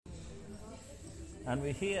And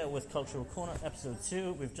we're here with Cultural Corner, episode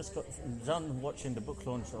 2. We've just got done watching the book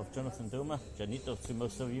launch of Jonathan Teuma, Janito to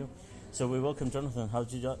most of you. So we welcome Jonathan. How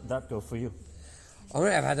did that go for you? All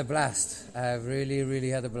right, I've had a blast. I've really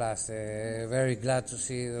had a blast. Very glad to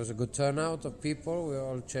see there was a good turnout of people. We were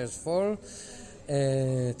all chairs full.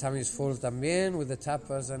 Tammy's full también with the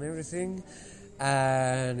tapas and everything.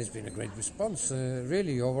 And it's been a great response,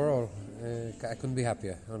 really, overall. I couldn't be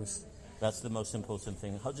happier, honestly. That's the most important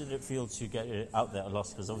thing. How did it feel to get it out there a lot?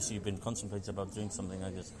 Because obviously you've been contemplating about doing something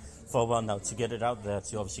like this for a while now. To get it out there,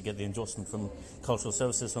 to obviously get the endorsement from Cultural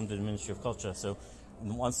Services, from the Ministry of Culture. So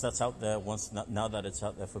once that's out there, now that it's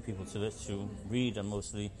out there for people to read and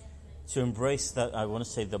mostly to embrace that, I want to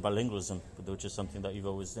say the bilingualism, which is something that you've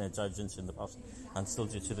always dived into in the past and still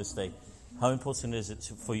do to this day. How important is it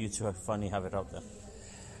for you to finally have it out there?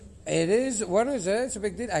 It is. It's a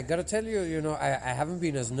big deal. I got to tell you, I haven't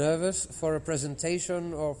been as nervous for a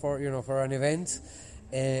presentation or for an event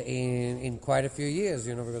in quite a few years,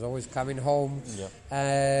 because always coming home,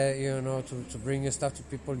 to bring your stuff to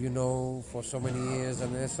people, for so many years,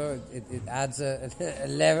 and so it adds a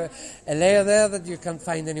layer there that you can't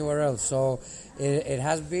find anywhere else. So it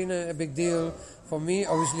has been a big deal for me.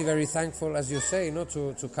 Obviously, very thankful, as you say,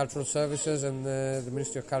 to Cultural Services and the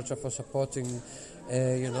Ministry of Culture for supporting.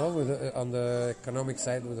 On the economic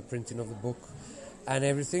side with the printing of the book and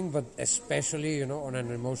everything, but especially, on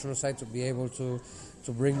an emotional side, to be able to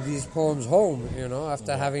bring these poems home,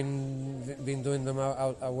 after having been doing them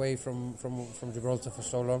out away from Gibraltar for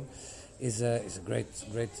so long, is a great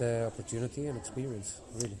opportunity and experience,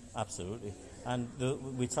 really. Absolutely. And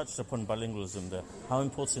we touched upon bilingualism there. How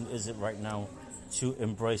important is it right now to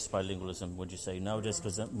embrace bilingualism, would you say, nowadays?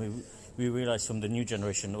 Because we realize from the new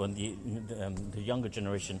generation, or the younger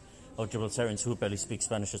generation of Gibraltarians who barely speak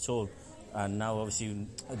Spanish at all, and now obviously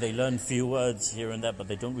they learn few words here and there, but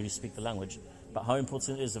they don't really speak the language. But how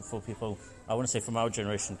important is it for people, I want to say from our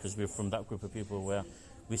generation, because we're from that group of people where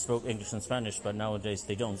we spoke English and Spanish, but nowadays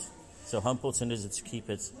they don't. So how important is it to keep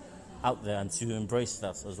it out there and to embrace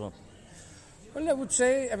that as well? Well, I would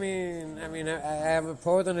say, I am a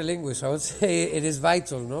poet and a linguist, so I would say it is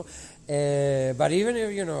vital, no? But even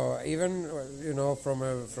from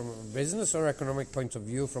a business or economic point of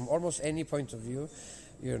view, from almost any point of view,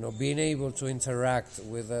 being able to interact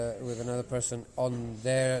with another person on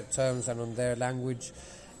their terms and on their language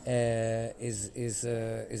is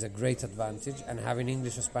a great advantage. And having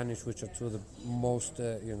English and Spanish, which are two of the most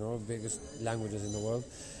biggest languages in the world,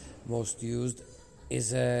 most used,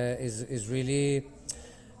 is really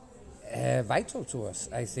vital to us,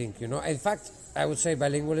 I think. In fact, I would say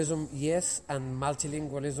bilingualism, yes, and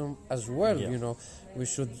multilingualism as well. Yeah. We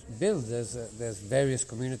should build. There's various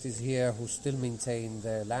communities here who still maintain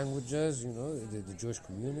their languages. The Jewish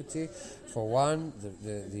community, for one,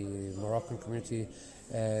 the Moroccan community,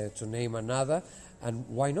 to name another. And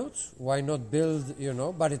why not? Why not build?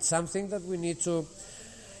 But it's something that we need to.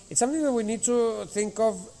 It's something that we need to think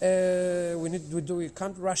of. We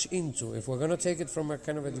can't rush into. If we're going to take it from a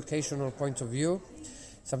kind of educational point of view,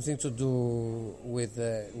 something to do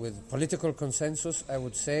with political consensus, I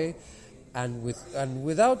would say, and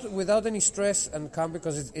without any stress and calm,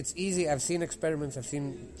 because it's easy. I've seen experiments. I've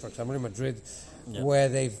seen, for example, in Madrid, where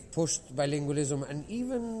they've pushed bilingualism, and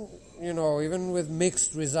even with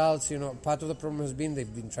mixed results, part of the problem has been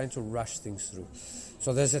they've been trying to rush things through.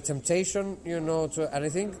 So there's a temptation, I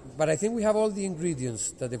think we have all the ingredients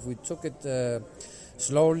that if we took it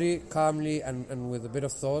slowly, calmly, and with a bit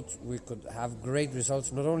of thought, we could have great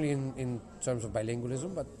results, not only in terms of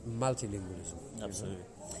bilingualism, but multilingualism. Absolutely.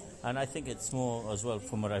 And I think it's more as well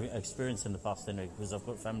from what I've experienced in the past anyway, because I've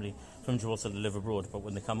got family from Gibraltar that live abroad, but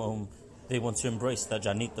when they come home, they want to embrace the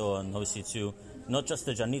Janito, and obviously to, not just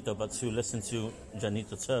the Janito, but to listen to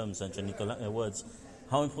Janito terms and Janito words.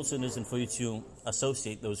 How important is it for you to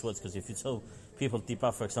associate those words? Because if you tell people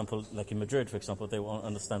Teuma, for example, like in Madrid, for example, they won't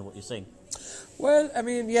understand what you're saying. Well,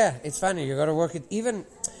 it's funny. You got to work it even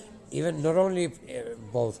not only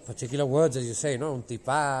both particular words, as you say, un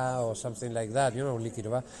tipa or something like that, un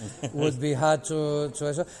líquido, would be hard to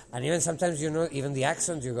and even sometimes, even the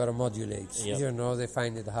accent you got to modulate. Yep. They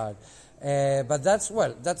find it hard. But that's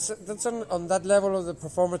on that level of the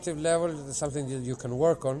performative level, it's something that you can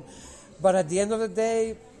work on. But at the end of the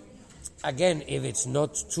day, again, if it's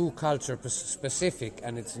not too culture specific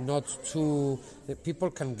and it's not too,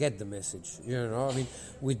 people can get the message.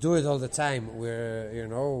 We do it all the time.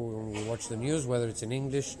 When we watch the news, whether it's in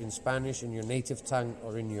English, in Spanish, in your native tongue,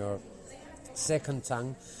 or in your second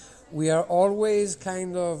tongue, we are always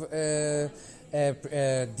kind of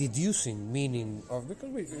deducing meaning of, because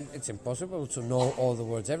it's impossible to know all the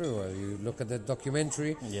words everywhere. You look at the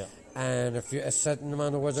documentary, and a certain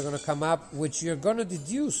amount of words are going to come up, which you're going to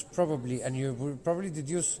deduce probably, and you will probably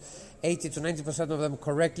deduce 80 to 90% of them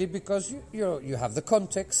correctly because you have the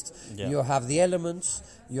context, you have the elements,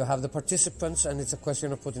 you have the participants, and it's a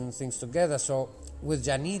question of putting things together. So with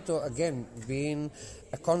Janito, again, being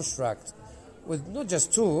a construct with not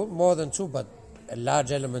just two, more than two, but a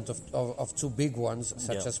large element of two big ones,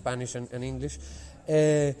 such as Spanish and English,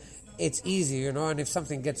 it's easy, and if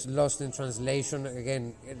something gets lost in translation,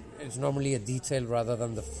 again, it's normally a detail rather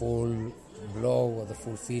than the full blow or the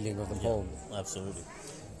full feeling of the poem. Absolutely.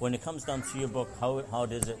 When it comes down to your book, how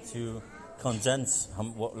hard is it to condense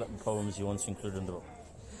what poems you want to include in the book?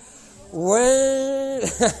 Well,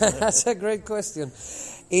 that's a great question.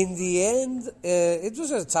 In the end, it was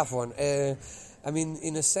a tough one. In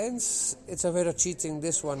a sense, it's a bit of cheating,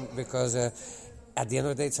 this one, because at the end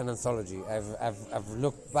of the day, it's an anthology. I've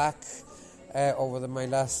looked back over my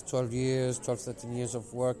last 13 years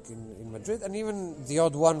of work in Madrid, and even the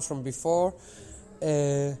odd one from before,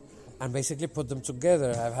 and basically put them together.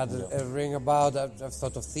 I've had a ring about. I've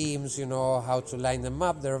thought of themes, how to line them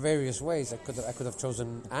up. There are various ways. I could have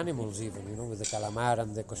chosen animals even, with the calamar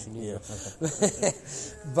and the cochinillo.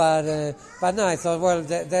 But no, I thought, well,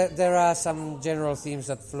 there are some general themes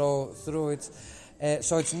that flow through it.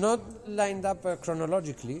 So it's not lined up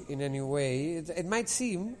chronologically in any way. It might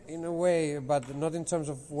seem in a way, but not in terms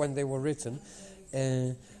of when they were written.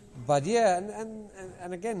 But yeah,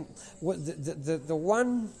 and again, the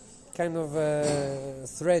one kind of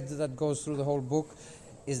thread that goes through the whole book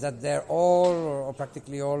is that they're all, or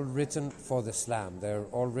practically all, written for the slam. They're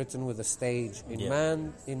all written with the stage in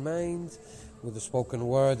mind, with the spoken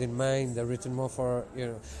word in mind. They're written more for,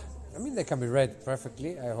 they can be read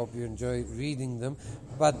perfectly. I hope you enjoy reading them,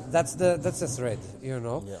 but that's the thread,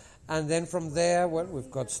 Yeah. And then from there, well, we've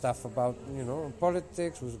got stuff about,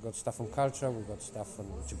 politics. We've got stuff on culture. We've got stuff on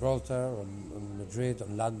Gibraltar, on Madrid,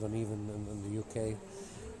 on London, even on the UK.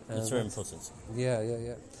 It's very important.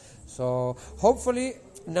 Yeah. So hopefully,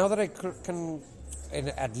 now that I can,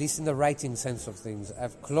 at least in the writing sense of things,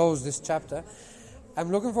 I've closed this chapter. I'm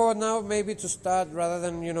looking forward now, maybe to start rather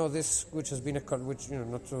than this, which has been not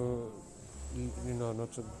to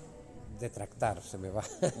detractar, se me va,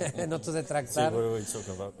 not to detractar. So what are we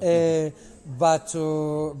talking about?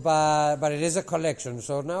 But it is a collection.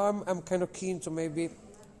 So now I'm kind of keen to maybe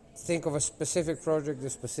think of a specific project, a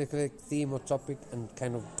specific theme or topic, and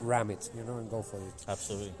kind of ram it, and go for it.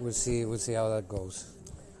 Absolutely. We'll see how that goes.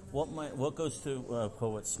 What goes to a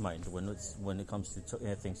poet's mind when it comes to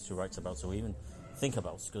things to write about or even think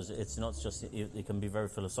about? Because it's not just it can be very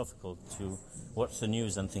philosophical to watch the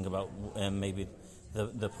news and think about maybe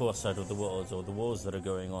the poor side of the world or the wars that are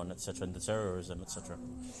going on, etc., and the terrorism, etc.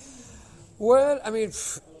 Well,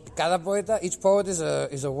 each poet is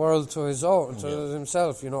a world to his own, to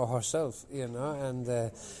himself, herself,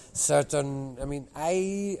 and certain.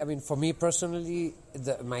 For me personally,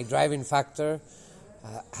 my driving factor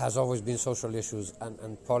has always been social issues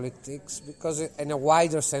and politics, because in a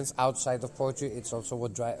wider sense, outside of poetry, it's also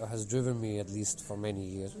what has driven me, at least for many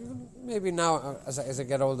years. Maybe now, as I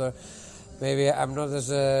get older, maybe I'm not as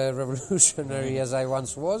revolutionary as I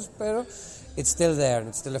once was, but it's still there and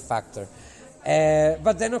it's still a factor.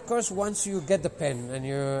 But then, of course, once you get the pen and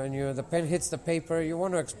the pen hits the paper, you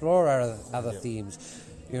want to explore other themes.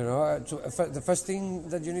 The first thing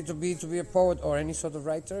that you need to be a poet or any sort of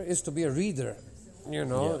writer is to be a reader.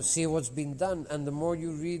 See what's been done, and the more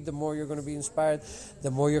you read, the more you're going to be inspired,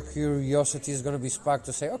 the more your curiosity is going to be sparked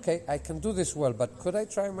to say, okay, I can do this well, but could I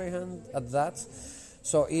try my hand at that?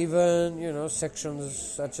 So even, sections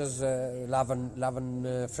such as love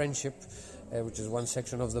and friendship, which is one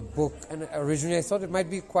section of the book, and originally I thought it might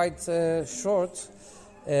be quite short,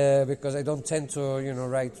 because I don't tend to,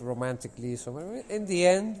 write romantically. So in the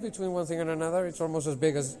end, between one thing and another, it's almost as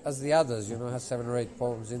big as the others. It has 7 or 8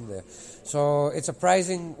 poems in there. So it's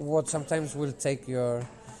surprising what sometimes will take your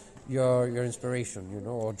inspiration,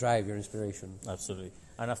 or drive your inspiration. Absolutely.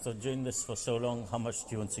 And after doing this for so long, how much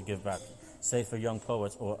do you want to give back? Say for a young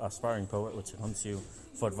poet or aspiring poet, or to come to you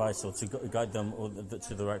for advice or to guide them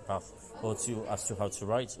to the right path, or to ask you how to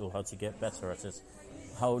write or how to get better at it.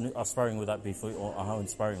 How aspiring would that be for you, or how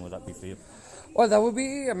inspiring would that be for you? Well, that would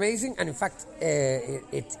be amazing, and in fact,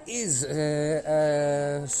 it is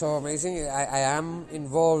so amazing. I am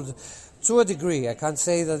involved to a degree. I can't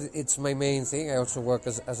say that it's my main thing. I also work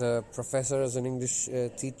as a professor, as an English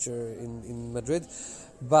teacher in Madrid,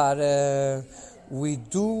 but we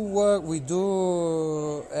do work.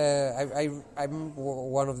 I'm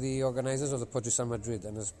one of the organizers of the Poetry Slam Madrid,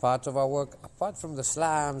 and as part of our work, apart from the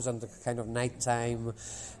slams and the kind of nighttime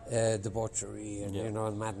debauchery and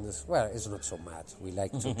and madness, well, it's not so mad. We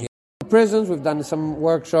like to give prisons. We've done some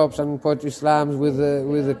workshops and poetry slams with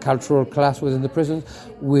the cultural class within the prisons.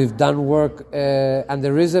 We've done work, and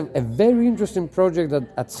there is a very interesting project that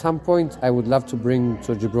at some point I would love to bring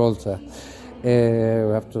to Gibraltar.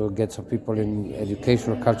 We have to get some people in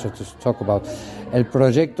education or culture to talk about El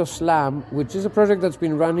Proyecto Slam, which is a project that's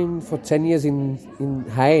been running for 10 years in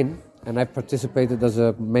Jaén, and I've participated as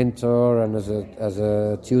a mentor and as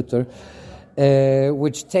a tutor,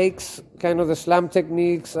 which takes kind of the slam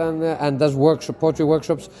techniques and does poetry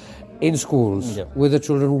workshops in schools with the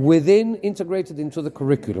children integrated into the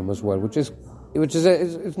curriculum as well, which is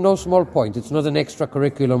it's no small point. It's not an extra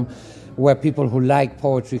curriculum where people who like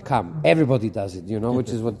poetry come. Everybody does it, which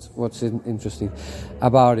is what's interesting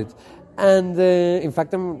about it. And in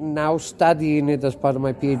fact, I'm now studying it as part of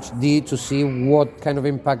my PhD to see what kind of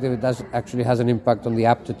impact, if it actually has an impact on the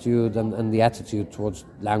aptitude and the attitude towards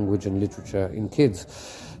language and literature in kids.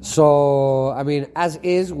 So, I mean, as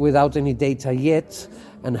is, without any data yet,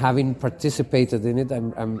 and having participated in it,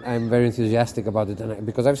 I'm very enthusiastic about it,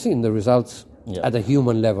 because I've seen the results at a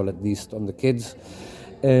human level, at least, on the kids.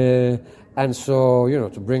 And so,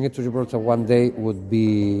 to bring it to Gibraltar one day would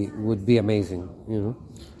be amazing,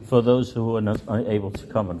 For those who are not able to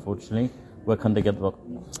come, unfortunately, where can they get the book?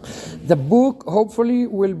 The book hopefully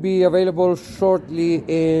will be available shortly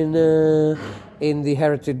in the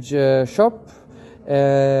Heritage shop.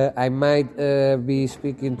 I might be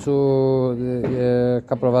speaking to a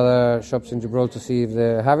couple of other shops in Gibraltar to see if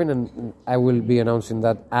they're having, and I will be announcing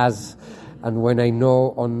that as and when I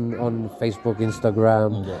know on Facebook,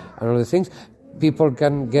 Instagram, and all the things. People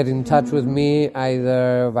can get in touch with me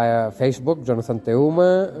either via Facebook, Jonathan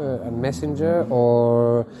Teuma, and Messenger,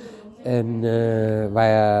 or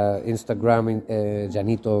via Instagram,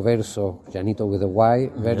 Janito Verso, Janito with a Y,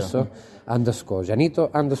 Verso, _, Janito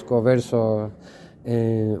 _Verso,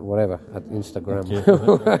 whatever, at Instagram,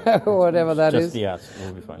 whatever that Just is. the ask,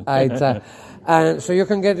 will be fine. And so you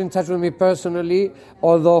can get in touch with me personally,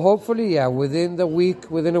 although hopefully, within a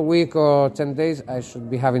week or 10 days, I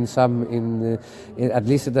should be having some in at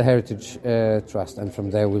least at the Heritage Trust, and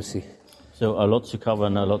from there we'll see. So a lot to cover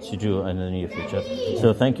and a lot to do in the near future.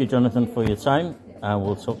 So thank you, Jonathan, for your time, and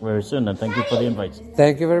we'll talk very soon, and thank you for the invite.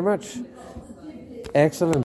 Thank you very much. Excellent.